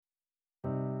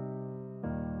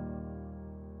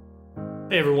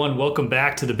Hey everyone, welcome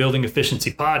back to the Building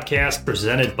Efficiency Podcast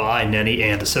presented by Nenny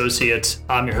and Associates.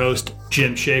 I'm your host,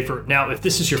 Jim Schaefer. Now, if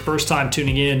this is your first time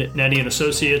tuning in, Nenny and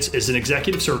Associates is an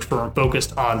executive search firm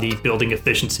focused on the building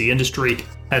efficiency industry.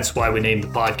 That's why we named the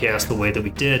podcast the way that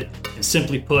we did. And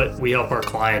simply put, we help our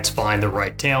clients find the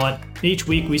right talent. And each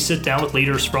week, we sit down with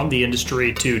leaders from the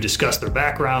industry to discuss their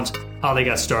backgrounds, how they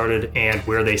got started, and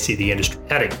where they see the industry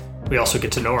heading. We also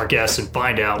get to know our guests and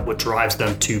find out what drives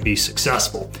them to be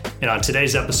successful. And on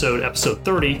today's episode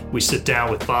 30, we sit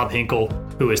down with Bob Hinkle,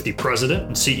 who is the president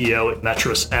and CEO at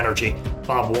Metris Energy.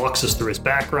 Bob walks us through his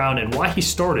background and why he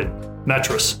started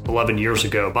Metris 11 years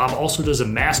ago. Bob also does a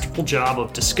masterful job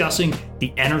of discussing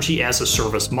the energy as a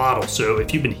service model. So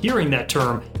if you've been hearing that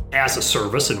term as a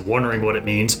service and wondering what it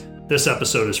means, this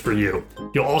episode is for you.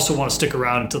 You'll also want to stick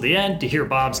around until the end to hear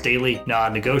Bob's daily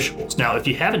non-negotiables. Now, if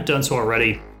you haven't done so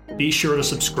already, be sure to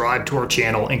subscribe to our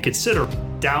channel and consider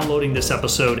downloading this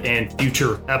episode and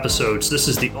future episodes. This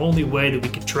is the only way that we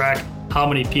can track how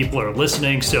many people are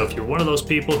listening. So if you're one of those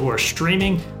people who are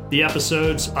streaming the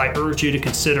episodes, I urge you to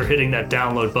consider hitting that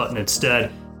download button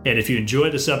instead. And if you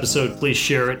enjoyed this episode, please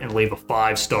share it and leave a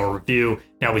 5-star review.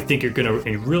 Now, we think you're going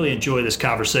to really enjoy this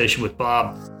conversation with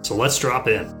Bob. So let's drop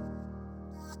in.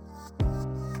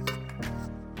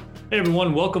 Hey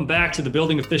everyone, welcome back to the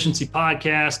Building Efficiency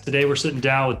Podcast. Today we're sitting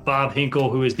down with Bob Hinkle,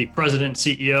 who is the president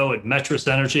and CEO at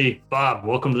Metris Energy. Bob,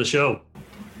 welcome to the show.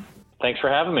 Thanks for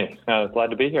having me. Glad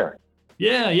to be here.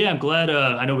 Yeah, I'm glad.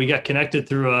 I know we got connected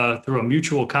through a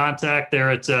mutual contact there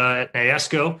at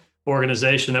AESCO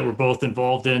organization that we're both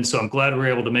involved in. So I'm glad we're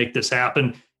able to make this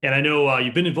happen. And I know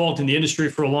you've been involved in the industry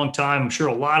for a long time. I'm sure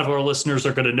a lot of our listeners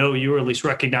are going to know you or at least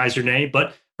recognize your name.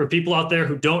 But for people out there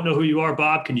who don't know who you are,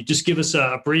 Bob, can you just give us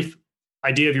a brief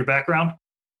idea of your background?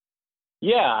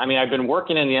 Yeah, I mean, I've been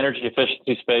working in the energy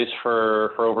efficiency space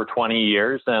for over 20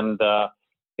 years. And,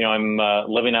 I'm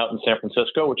living out in San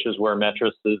Francisco, which is where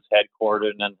Metris is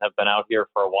headquartered, and have been out here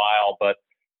for a while. But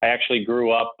I actually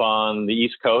grew up on the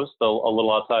East Coast, a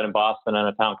little outside in Boston, in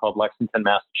a town called Lexington,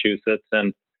 Massachusetts.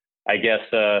 And I guess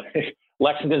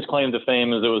Lexington's claim to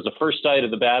fame is it was the first site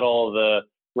of the Battle of the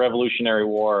Revolutionary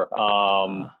War.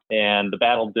 And the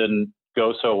battle didn't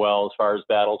go so well as far as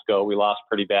battles go. We lost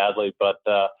pretty badly, but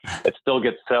it still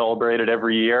gets celebrated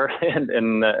every year.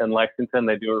 In Lexington,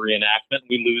 they do a reenactment.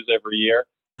 We lose every year,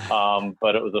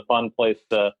 but it was a fun place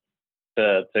to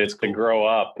grow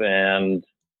up. And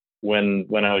when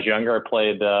I was younger, I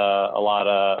played a lot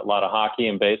of hockey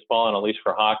and baseball. And at least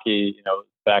for hockey,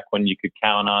 back when you could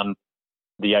count on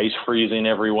the ice freezing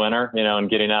every winter, and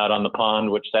getting out on the pond,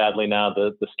 which sadly now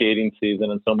the skating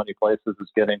season in so many places is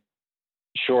getting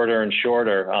shorter and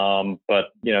shorter. But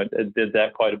I did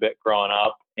that quite a bit growing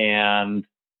up. And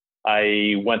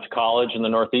I went to college in the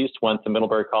Northeast, went to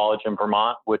Middlebury College in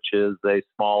Vermont, which is a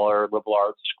smaller liberal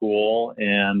arts school.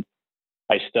 And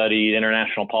I studied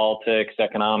international politics,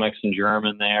 economics, and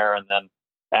German there. And then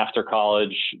after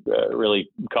college, really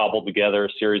cobbled together a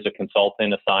series of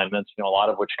consulting assignments, a lot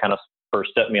of which kind of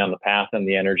first set me on the path in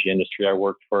the energy industry. I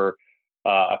worked for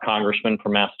a congressman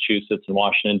from Massachusetts and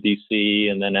Washington, D.C.,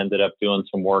 and then ended up doing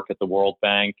some work at the World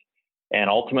Bank, and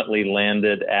ultimately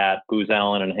landed at Booz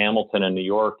Allen and Hamilton in New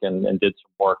York and did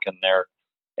some work in their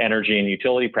energy and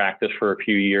utility practice for a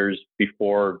few years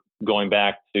before going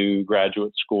back to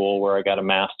graduate school, where I got a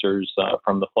master's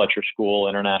from the Fletcher School,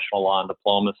 International Law and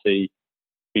Diplomacy,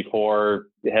 before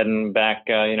heading back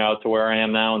out to where I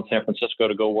am now in San Francisco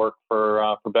to go work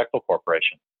for Bechtel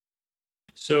Corporation.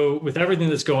 So with everything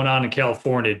that's going on in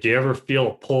California, do you ever feel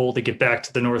a pull to get back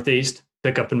to the Northeast,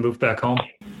 pick up and move back home?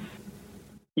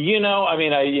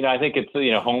 I think it's,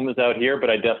 home is out here, but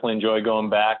I definitely enjoy going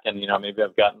back. And, maybe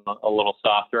I've gotten a little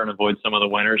softer and avoid some of the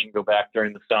winters and go back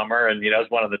during the summer. And,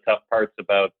 it's one of the tough parts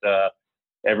about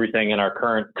everything in our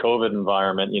current COVID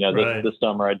environment. Right. This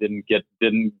summer I didn't get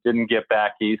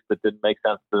back east. It didn't make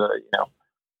sense to,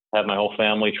 have my whole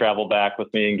family travel back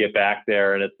with me and get back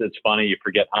there. And it's funny, you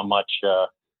forget how much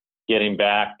getting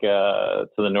back to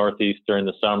the Northeast during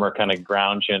the summer kind of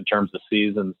grounds you in terms of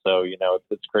seasons. So,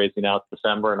 it's crazy now. It's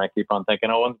December, and I keep on thinking,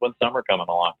 when's summer coming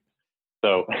along?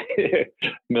 So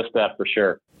missed that for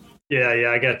sure.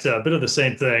 Yeah, I got a bit of the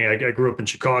same thing. I grew up in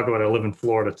Chicago and I live in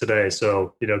Florida today.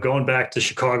 So, going back to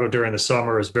Chicago during the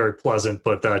summer is very pleasant,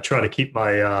 but I try to keep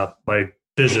my my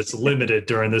visits limited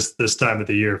during this time of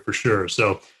the year for sure.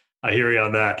 So I hear you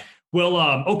on that. Well,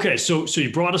 okay. So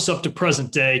you brought us up to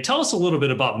present day. Tell us a little bit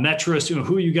about Metris,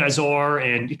 who you guys are,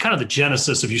 and kind of the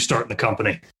genesis of you starting the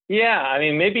company. Yeah,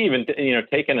 maybe even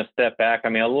taking a step back. A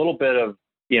little bit of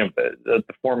the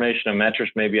formation of Metris.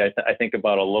 Maybe I think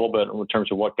about a little bit in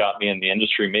terms of what got me in the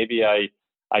industry. Maybe I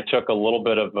I took a little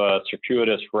bit of a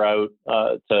circuitous route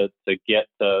to get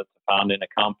to founding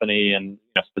a company, and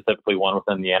specifically one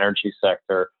within the energy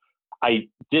sector. I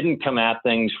didn't come at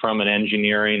things from an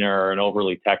engineering or an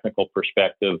overly technical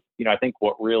perspective. I think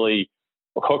what really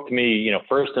hooked me,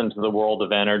 first into the world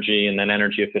of energy and then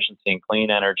energy efficiency and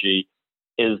clean energy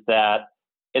is that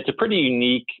it's a pretty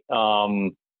unique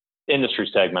industry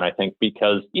segment, I think,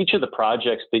 because each of the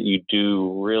projects that you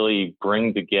do really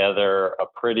bring together a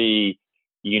pretty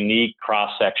unique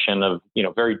cross-section of,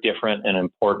 very different and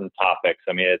important topics.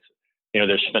 I mean, it's,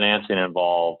 there's financing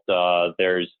involved.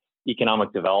 There's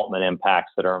economic development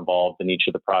impacts that are involved in each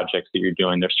of the projects that you're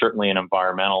doing. There's certainly an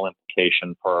environmental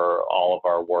implication for all of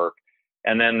our work.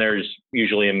 And then there's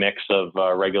usually a mix of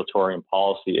regulatory and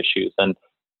policy issues. And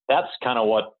that's kind of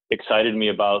what excited me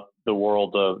about the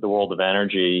world of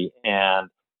energy. And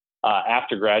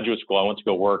after graduate school, I went to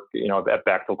go work, at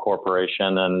Bechtel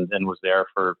Corporation and was there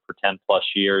for 10 plus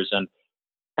years. And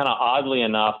kind of oddly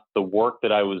enough, the work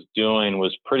that I was doing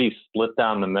was pretty split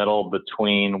down the middle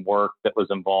between work that was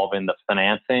involving the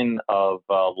financing of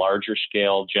larger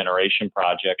scale generation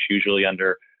projects, usually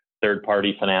under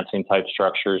third-party financing type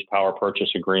structures, power purchase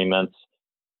agreements.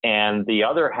 And the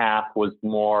other half was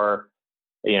more,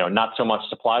 not so much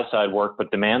supply side work, but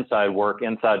demand side work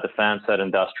inside the fence at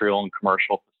industrial and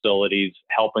commercial facilities,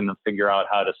 helping them figure out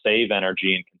how to save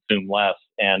energy and consume less.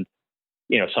 And,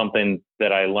 something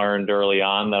that I learned early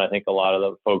on that I think a lot of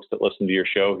the folks that listen to your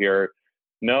show here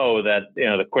know that,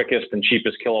 the quickest and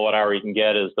cheapest kilowatt hour you can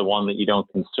get is the one that you don't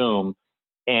consume.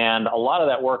 And a lot of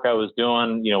that work I was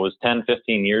doing, was 10,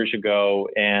 15 years ago.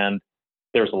 And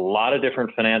there's a lot of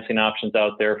different financing options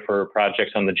out there for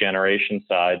projects on the generation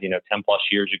side. 10 plus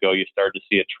years ago, you started to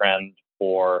see a trend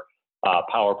for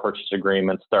power purchase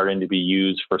agreements starting to be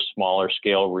used for smaller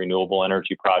scale renewable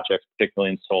energy projects,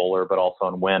 particularly in solar, but also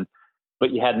in wind.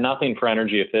 But you had nothing for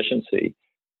energy efficiency.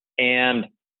 And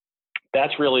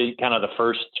that's really kind of the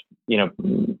first,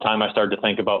 time I started to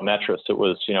think about Metris. It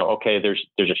was, okay, there's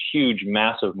a huge,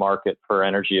 massive market for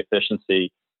energy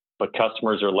efficiency, but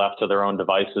customers are left to their own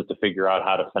devices to figure out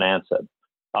how to finance it.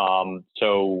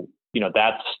 So,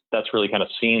 that's really kind of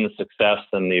seeing the success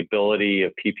and the ability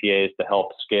of PPAs to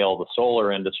help scale the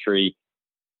solar industry.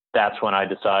 That's when I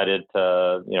decided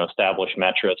to, establish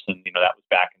Metris, and that was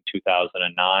back in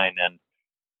 2009, and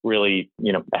really,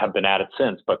 have been at it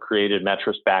since, but created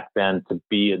Metris back then to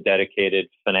be a dedicated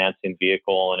financing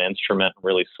vehicle and instrument,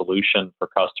 really solution for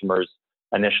customers,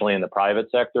 initially in the private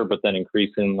sector, but then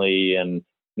increasingly in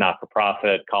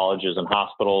not-for-profit colleges and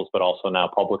hospitals, but also now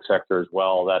public sector as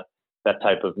well. That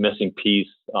type of missing piece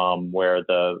where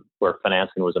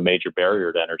financing was a major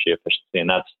barrier to energy efficiency, and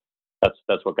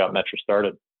that's what got Metris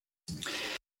started.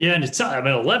 Yeah, and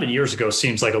 11 years ago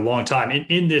seems like a long time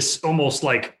in this almost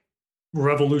like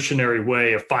revolutionary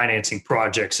way of financing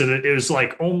projects. And it was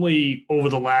like only over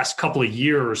the last couple of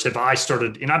years have I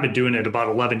started, and I've been doing it about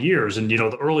 11 years. And,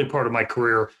 the early part of my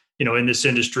career, in this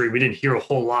industry, we didn't hear a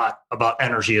whole lot about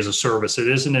energy as a service. It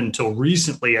isn't until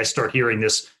recently I start hearing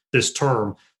this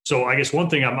term. So I guess one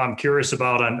thing I'm curious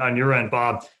about on your end,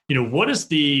 Bob, what is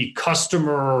the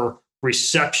customer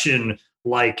reception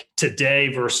like today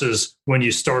versus when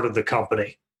you started the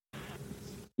company?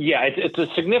 Yeah, it's a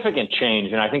significant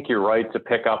change. And I think you're right to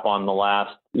pick up on the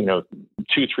last, 2,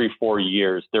 3, 4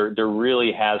 years. There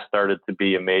really has started to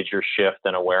be a major shift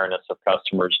in awareness of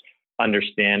customers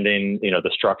understanding,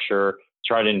 the structure,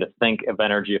 starting to think of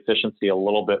energy efficiency a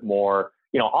little bit more,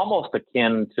 almost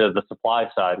akin to the supply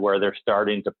side, where they're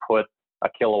starting to put a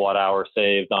kilowatt hour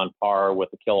saved on par with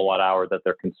the kilowatt hour that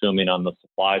they're consuming on the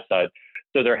supply side.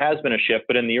 So there has been a shift,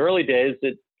 but in the early days,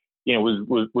 it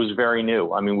was very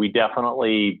new. I mean, we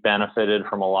definitely benefited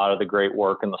from a lot of the great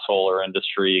work in the solar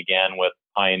industry, again, with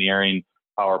pioneering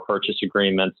power purchase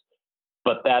agreements.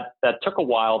 But that took a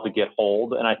while to get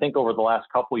hold. And I think over the last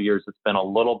couple of years, it's been a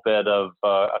little bit of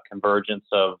a convergence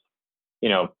of,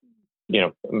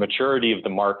 maturity of the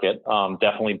market,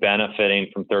 definitely benefiting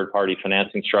from third-party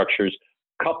financing structures,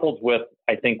 coupled with,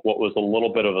 I think, what was a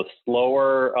little bit of a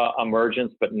slower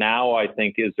emergence, but now I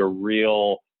think is a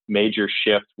real major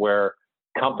shift where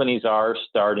companies are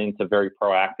starting to very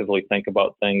proactively think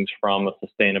about things from a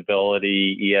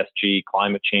sustainability, ESG,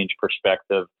 climate change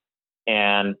perspective.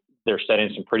 And they're setting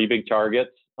some pretty big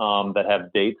targets that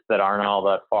have dates that aren't all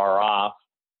that far off.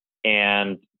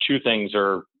 And two things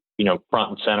are, front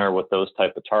and center with those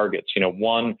type of targets.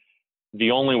 One,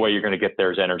 the only way you're going to get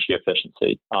there is energy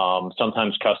efficiency.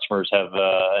 Sometimes customers have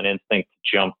an instinct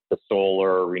to jump to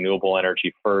solar or renewable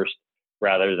energy first,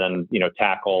 rather than,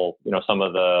 tackle, some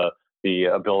of the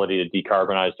ability to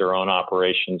decarbonize their own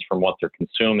operations from what they're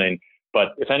consuming.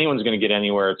 But if anyone's going to get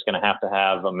anywhere, it's going to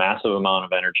have a massive amount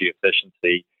of energy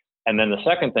efficiency. And then the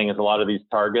second thing is a lot of these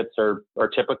targets are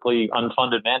typically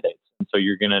unfunded mandates. And so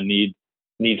you're going to need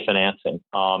financing.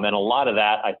 And a lot of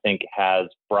that, I think, has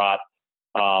brought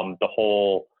the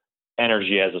whole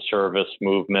energy as a service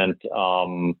movement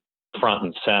front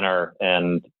and center.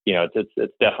 And,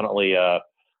 it's definitely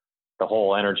the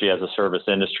whole energy as a service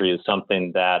industry is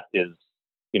something that is,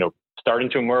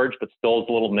 starting to emerge, but still is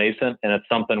a little nascent. And it's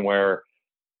something where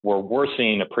we're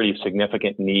seeing a pretty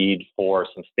significant need for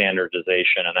some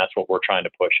standardization. And that's what we're trying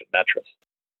to push at Metris.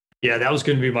 Yeah, that was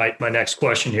going to be my next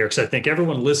question here, because I think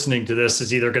everyone listening to this is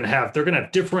they're going to have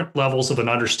different levels of an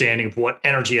understanding of what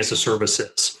energy as a service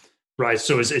is, right?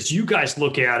 So as you guys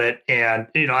look at it, and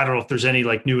I don't know if there's any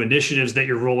like new initiatives that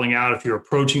you're rolling out, if you're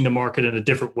approaching the market in a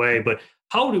different way, but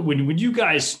when you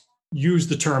guys use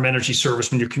the term energy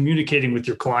service, when you're communicating with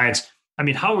your clients, I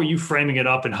mean, how are you framing it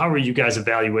up, and how are you guys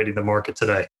evaluating the market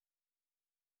today?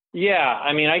 Yeah,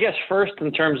 I mean, I guess first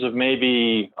in terms of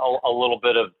maybe a little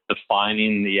bit of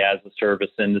defining the as a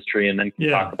service industry, and then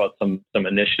talk about some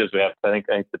initiatives we have. I think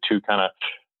the two kind of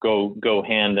go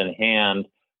hand in hand.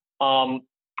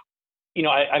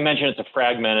 I mentioned it's a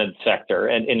fragmented sector,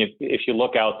 and if you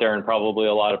look out there, and probably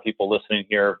a lot of people listening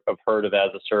here have heard of as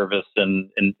a service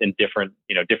in different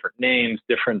different names,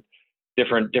 different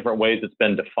ways it's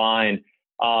been defined.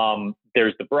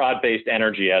 There's the broad-based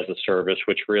energy as a service,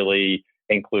 which really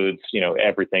includes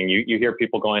everything. You hear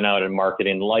people going out and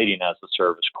marketing lighting as a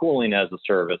service, cooling as a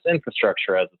service,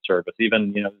 infrastructure as a service,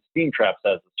 even steam traps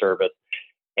as a service,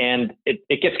 and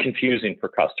it gets confusing for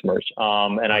customers.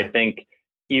 And I think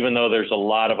even though there's a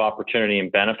lot of opportunity and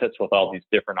benefits with all these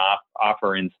different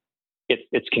offerings,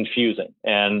 it's confusing.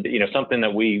 And something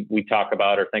that we talk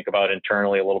about or think about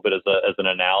internally a little bit as an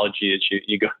analogy is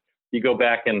you go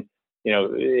back in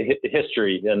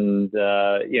history, and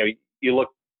you look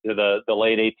to the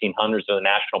late 1800s. The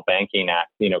National Banking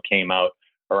Act came out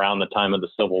around the time of the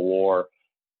Civil War.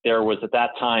 There was at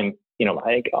that time I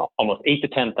think almost 8,000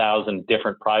 to 10,000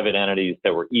 different private entities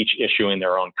that were each issuing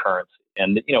their own currency,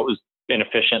 and it was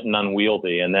inefficient and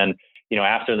unwieldy. And then,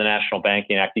 after the National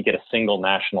Banking Act, you get a single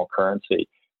national currency.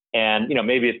 And,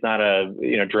 maybe it's not a,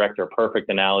 direct or perfect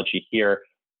analogy here,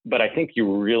 but I think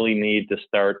you really need to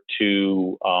start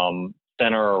to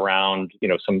center around,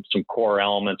 some core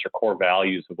elements or core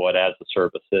values of what as a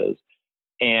service is.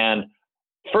 And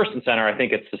first and center, I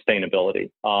think it's sustainability.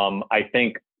 I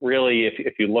think really,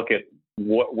 if you look at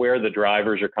where the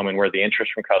drivers are coming, where the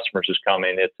interest from customers is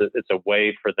coming, it's a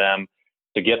way for them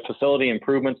to get facility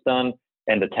improvements done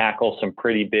and to tackle some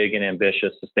pretty big and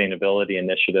ambitious sustainability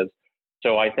initiatives.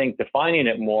 So I think defining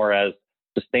it more as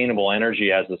sustainable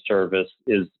energy as a service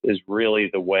is really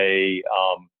the way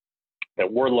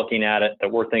that we're looking at it,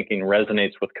 that we're thinking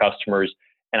resonates with customers,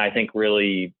 and I think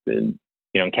really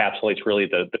encapsulates really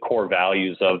the core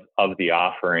values of the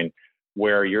offering,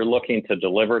 where you're looking to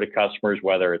deliver to customers,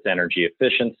 whether it's energy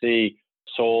efficiency,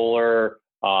 solar,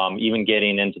 even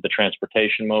getting into the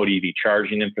transportation mode, EV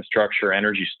charging infrastructure,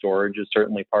 energy storage is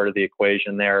certainly part of the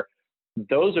equation there.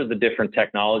 Those are the different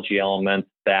technology elements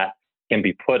that can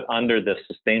be put under the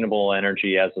sustainable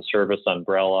energy as a service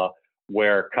umbrella,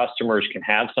 where customers can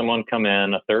have someone come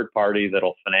in, a third party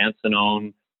that'll finance and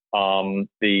own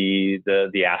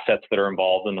the assets that are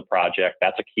involved in the project.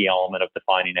 That's a key element of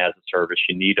defining as a service.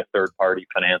 You need a third party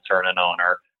financer and an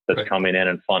owner that's coming in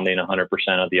and funding 100%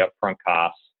 of the upfront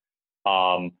costs.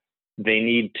 They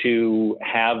need to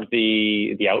have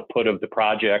the output of the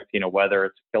project, whether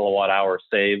it's a kilowatt hour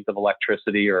saved of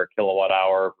electricity or a kilowatt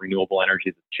hour of renewable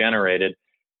energy that's generated.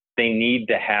 They need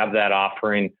to have that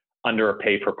offering under a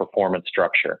pay for performance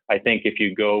structure. I think if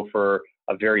you go for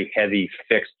a very heavy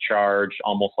fixed charge,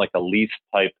 almost like a lease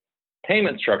type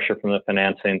payment structure from the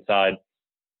financing side,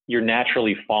 you're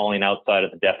naturally falling outside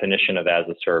of the definition of as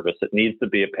a service. It needs to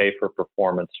be a pay for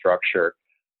performance structure.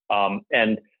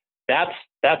 And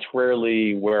that's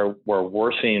really where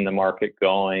we're seeing the market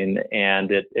going,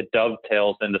 and it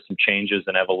dovetails into some changes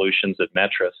and evolutions at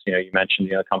Metris. You mentioned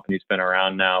the company's been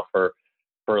around now for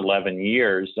 11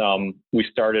 years. We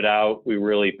started out, we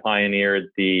really pioneered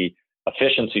the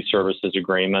efficiency services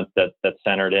agreement that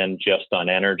centered in just on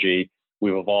energy.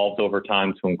 We've evolved over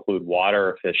time to include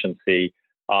water efficiency,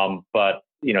 but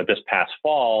this past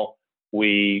fall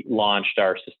we launched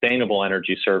our sustainable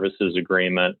energy services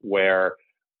agreement, where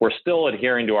we're still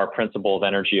adhering to our principle of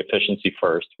energy efficiency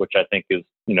first, which I think is,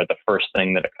 the first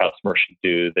thing that a customer should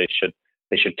do. They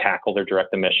should tackle their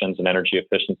direct emissions, and energy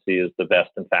efficiency is the best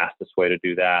and fastest way to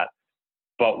do that.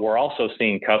 But we're also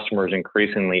seeing customers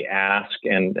increasingly ask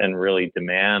and really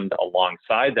demand,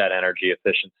 alongside that energy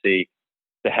efficiency,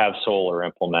 to have solar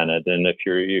implemented. And if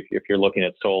you're looking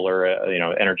at solar,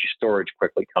 energy storage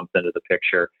quickly comes into the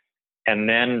picture. And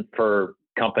then for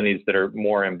companies that are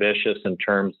more ambitious in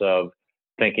terms of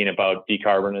thinking about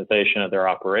decarbonization of their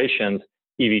operations,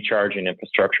 EV charging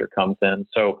infrastructure comes in.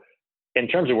 So in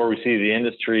terms of where we see the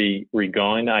industry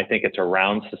going, I think it's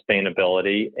around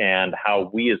sustainability, and how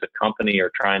we as a company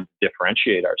are trying to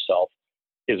differentiate ourselves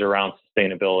is around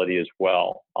sustainability as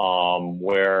well,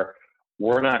 where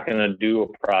we're not going to do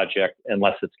a project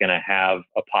unless it's going to have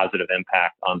a positive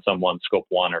impact on someone's scope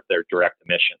 1 or their direct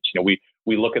emissions.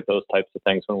 We look at those types of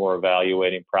things when we're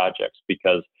evaluating projects,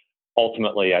 because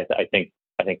ultimately I think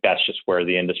that's just where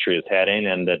the industry is heading,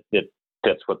 and that it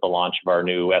fits with the launch of our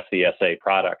new SESA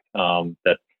product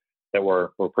that we're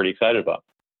pretty excited about.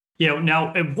 Yeah.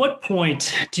 Now, at what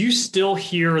point do you still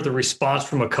hear the response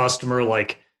from a customer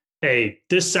like, "Hey,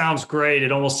 this sounds great.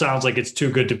 It almost sounds like it's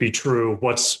too good to be true.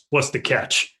 What's the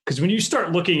catch?" Because when you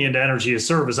start looking into energy as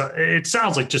service, it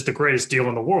sounds like just the greatest deal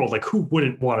in the world. Like, who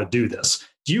wouldn't want to do this?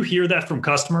 Do you hear that from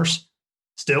customers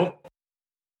still?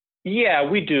 Yeah,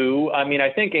 we do. I mean,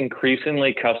 I think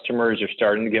increasingly customers are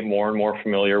starting to get more and more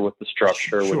familiar with the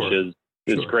structure, Sure. which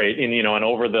is great. And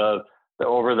over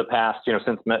the past,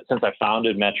 since I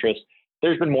founded Metris,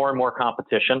 there's been more and more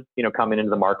competition, coming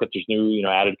into the market. There's new,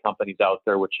 added companies out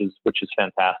there, which is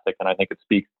fantastic, and I think it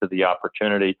speaks to the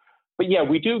opportunity. But yeah,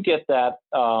 we do get that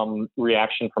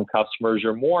reaction from customers,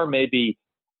 or more maybe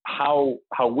how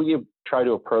we try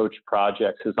to approach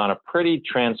projects is on a pretty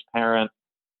transparent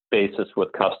basis with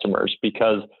customers.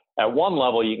 Because at one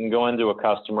level, you can go into a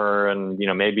customer and,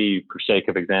 maybe for sake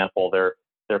of example,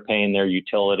 they're paying their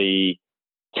utility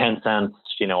 10 cents,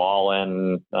 all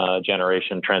in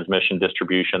generation, transmission,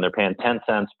 distribution. They're paying 10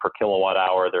 cents per kilowatt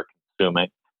hour they're consuming.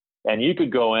 And you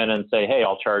could go in and say, "Hey,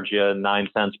 I'll charge you 9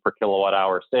 cents per kilowatt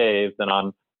hour saved." And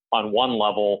on one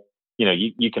level,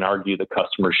 you can argue that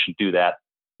customers should do that,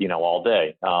 all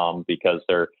day, because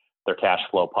they're cash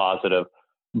flow positive.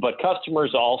 But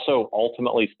customers also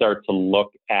ultimately start to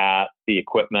look at the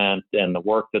equipment and the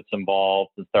work that's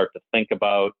involved, and start to think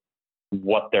about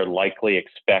what their likely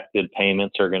expected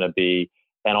payments are going to be.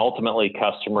 And ultimately,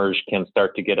 customers can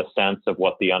start to get a sense of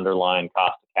what the underlying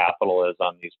cost of capital is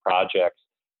on these projects.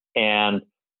 And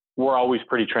we're always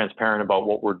pretty transparent about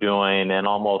what we're doing, and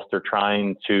almost they're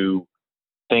trying to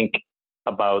think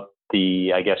about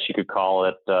the, I guess you could call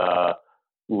it,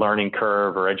 learning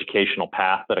curve or educational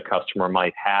path that a customer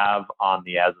might have on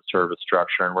the as a service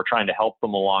structure. And we're trying to help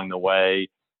them along the way,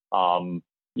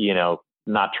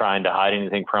 not trying to hide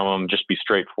anything from them, just be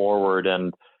straightforward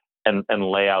and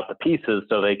lay out the pieces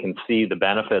so they can see the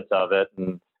benefits of it.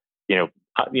 And,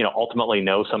 ultimately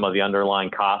know some of the underlying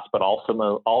costs, but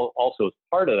also as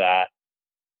part of that,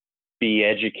 be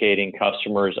educating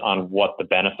customers on what the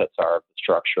benefits are of the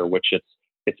structure, which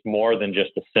it's more than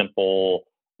just a simple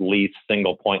lease,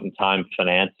 single point in time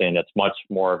financing. It's much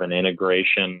more of an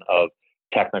integration of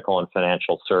technical and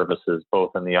financial services,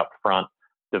 both in the upfront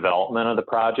development of the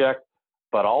project,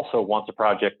 but also once a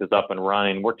project is up and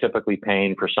running, we're typically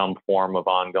paying for some form of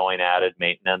ongoing added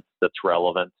maintenance that's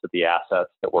relevant to the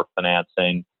assets that we're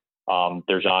financing.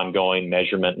 There's ongoing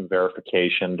measurement and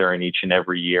verification during each and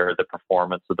every year, the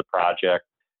performance of the project.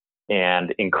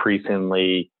 And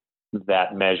increasingly,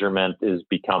 that measurement is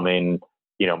becoming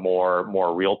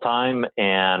more real time,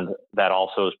 and that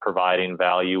also is providing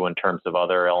value in terms of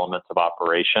other elements of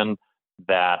operation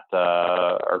that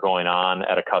are going on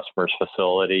at a customer's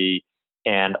facility,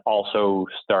 and also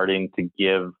starting to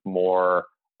give more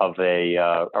of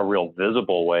a real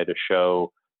visible way to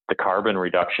show the carbon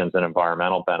reductions and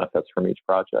environmental benefits from each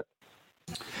project.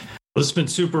 This has been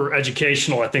super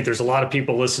educational. I think there's a lot of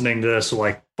people listening to this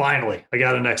like, finally, I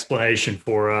got an explanation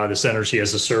for this energy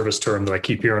as a service term that I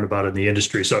keep hearing about in the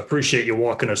industry. So I appreciate you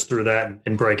walking us through that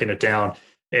and breaking it down.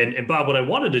 And Bob, what I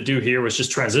wanted to do here was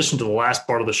just transition to the last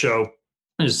part of the show.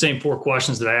 There's the same 4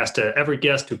 questions that I asked to every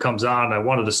guest who comes on. I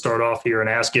wanted to start off here and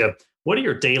ask you, what are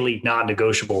your daily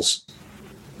non-negotiables?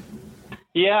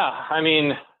 Yeah, I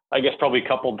mean, I guess probably a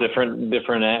couple different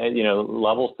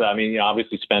levels. I mean,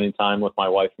 obviously spending time with my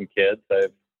wife and kids. I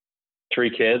have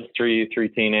 3 kids, three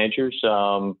teenagers.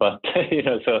 But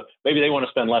so maybe they want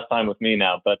to spend less time with me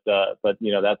now. But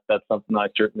that's something I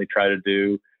certainly try to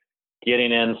do.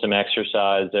 Getting in some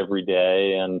exercise every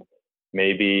day, and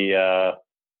maybe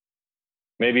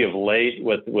of late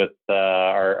with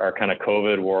our kind of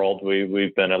COVID world,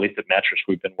 we've been, at least at Metris,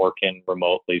 we've been working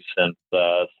remotely since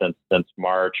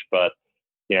March, but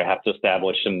have to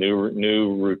establish some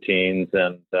new routines.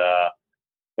 And I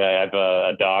have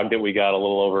a dog that we got a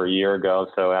little over a year ago.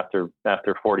 So after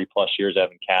 40 plus years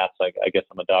having cats, I guess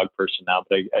I'm a dog person now.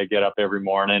 But I get up every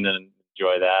morning and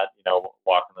enjoy that,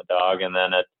 walking the dog. And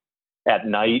then at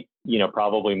night,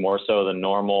 probably more so than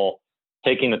normal,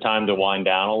 taking the time to wind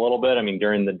down a little bit. I mean,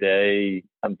 during the day,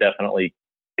 I'm definitely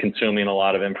consuming a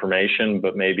lot of information,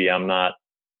 but maybe I'm not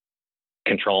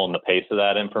controlling the pace of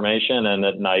that information. And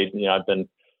at night, I've been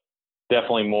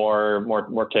definitely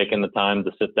more taking the time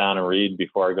to sit down and read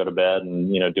before I go to bed,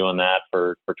 and doing that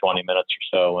for 20 minutes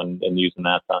or so, and using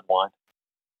that to unwind.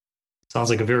 Sounds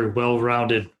like a very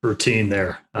well-rounded routine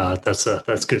there.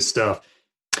 That's good stuff.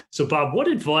 So Bob, what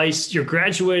advice, you're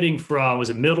graduating from, was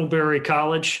it Middlebury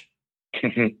College?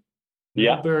 Yeah.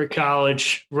 Middlebury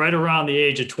College, right around the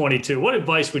age of 22. What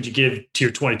advice would you give to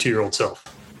your 22-year-old self?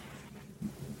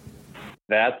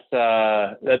 That's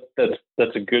a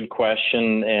good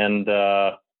question, and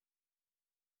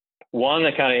one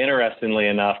that kind of interestingly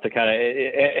enough to kind of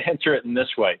answer it in this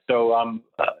way. So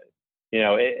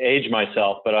age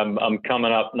myself, but I'm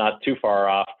coming up not too far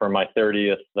off for my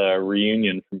 30th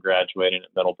reunion from graduating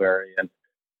at Middlebury, and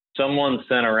someone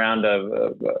sent around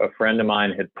a friend of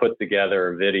mine had put together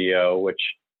a video, which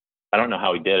I don't know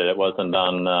how he did it. It wasn't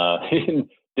done. He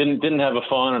didn't have a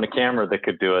phone and a camera that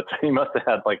could do it. So he must have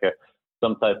had like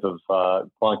some type of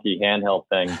clunky handheld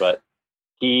thing, but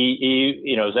he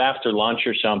it was after lunch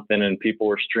or something, and people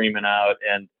were streaming out,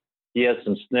 and he has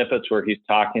some snippets where he's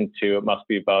talking to, it must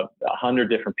be about 100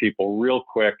 different people real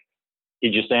quick. He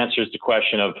just answers the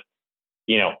question of,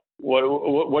 what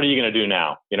are you going to do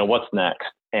now? What's next?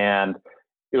 And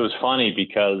it was funny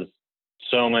because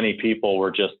so many people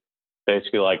were just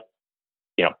basically like,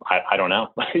 I don't know,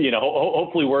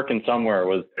 hopefully working somewhere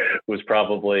was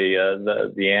probably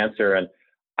the answer. And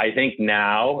I think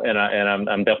now, and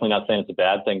I'm definitely not saying it's a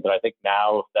bad thing, but I think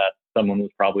now if that someone was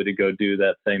probably to go do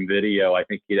that same video, I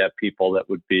think you'd have people that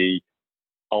would be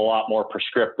a lot more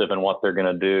prescriptive in what they're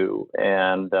going to do.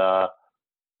 And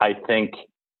I think,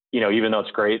 even though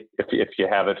it's great if you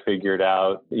have it figured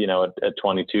out, at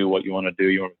 22, what you want to do,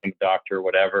 you want to become a doctor or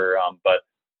whatever. But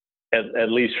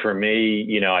at least for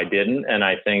me, I didn't. And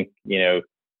I think,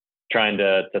 trying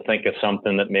to think of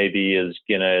something that maybe is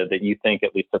that you think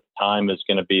at least at the time is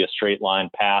going to be a straight line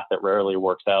path, that rarely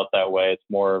works out that way. It's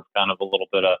more of kind of a little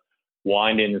bit of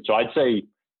winding. And so I'd say,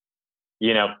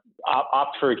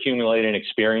 opt for accumulating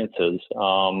experiences,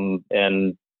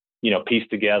 and, piece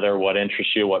together what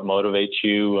interests you, what motivates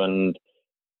you, and,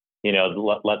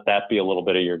 let that be a little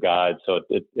bit of your guide. So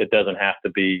it doesn't have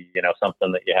to be,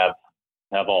 something that you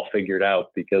have all figured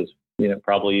out, because,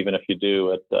 probably even if you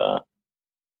do it,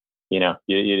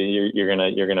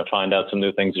 you're gonna find out some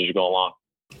new things as you go along.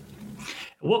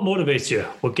 What motivates you?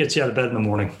 What gets you out of bed in the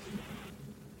morning?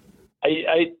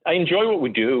 I enjoy what we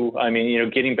do. I mean,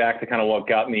 getting back to kind of what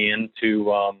got me into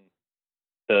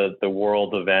the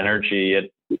world of energy.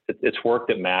 It's work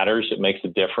that matters. It makes a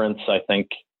difference, I think,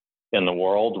 in the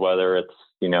world, whether it's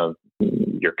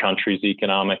your country's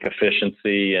economic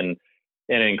efficiency and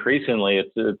increasingly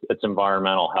it's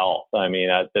environmental health. I mean,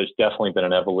 there's definitely been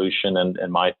an evolution in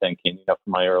my thinking, from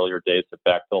my earlier days at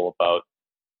Bechtel about,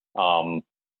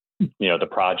 the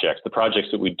projects. The projects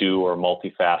that we do are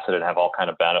multifaceted and have all kind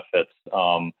of benefits.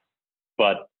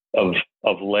 But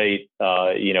of late,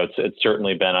 it's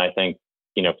certainly been, I think,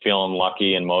 feeling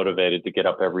lucky and motivated to get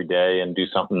up every day and do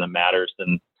something that matters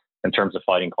in terms of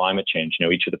fighting climate change.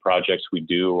 Each of the projects we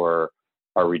do are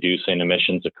reducing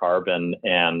emissions of carbon,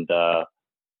 and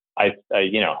I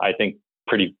think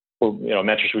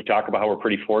Metrics, we talk about how we're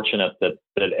pretty fortunate that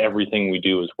everything we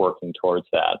do is working towards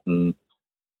that, and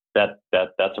that's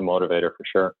a motivator for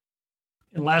sure.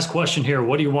 And last question here: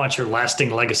 what do you want your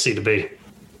lasting legacy to be?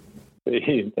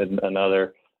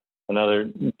 Another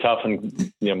tough and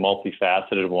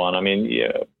multifaceted one. I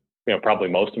mean, probably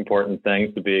most important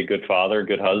things to be a good father,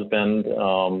 good husband,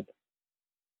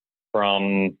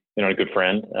 from a good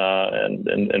friend,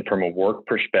 and from a work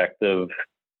perspective,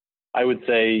 I would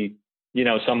say,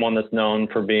 someone that's known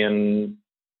for being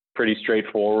pretty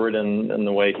straightforward in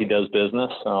the way he does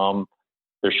business.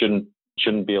 There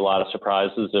shouldn't be a lot of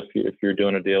surprises if you're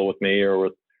doing a deal with me or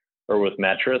with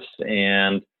Metris,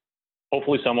 and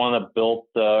hopefully someone that built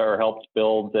or helped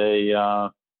build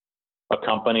a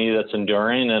company that's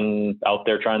enduring and out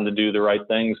there trying to do the right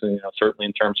things, and certainly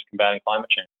in terms of combating climate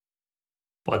change.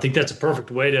 Well, I think that's a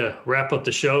perfect way to wrap up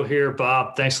the show here,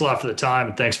 Bob. Thanks a lot for the time,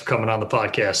 and thanks for coming on the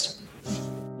podcast.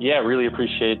 Yeah, really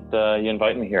appreciate you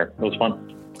inviting me here. It was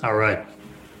fun. All right.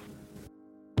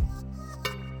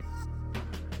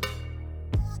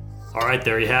 All right,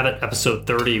 there you have it, episode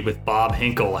 30 with Bob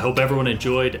Hinkle. I hope everyone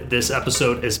enjoyed this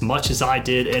episode as much as I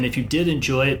did. And if you did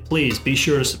enjoy it, please be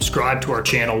sure to subscribe to our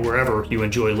channel wherever you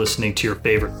enjoy listening to your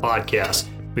favorite podcast.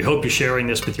 We hope you're sharing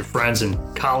this with your friends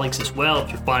and colleagues as well if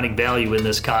you're finding value in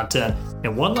this content.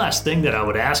 And one last thing that I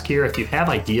would ask here, if you have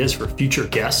ideas for future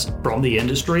guests from the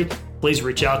industry, please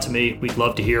reach out to me. We'd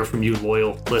love to hear from you,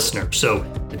 loyal listeners. So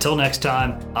until next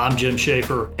time, I'm Jim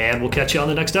Schaefer, and we'll catch you on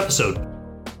the next episode.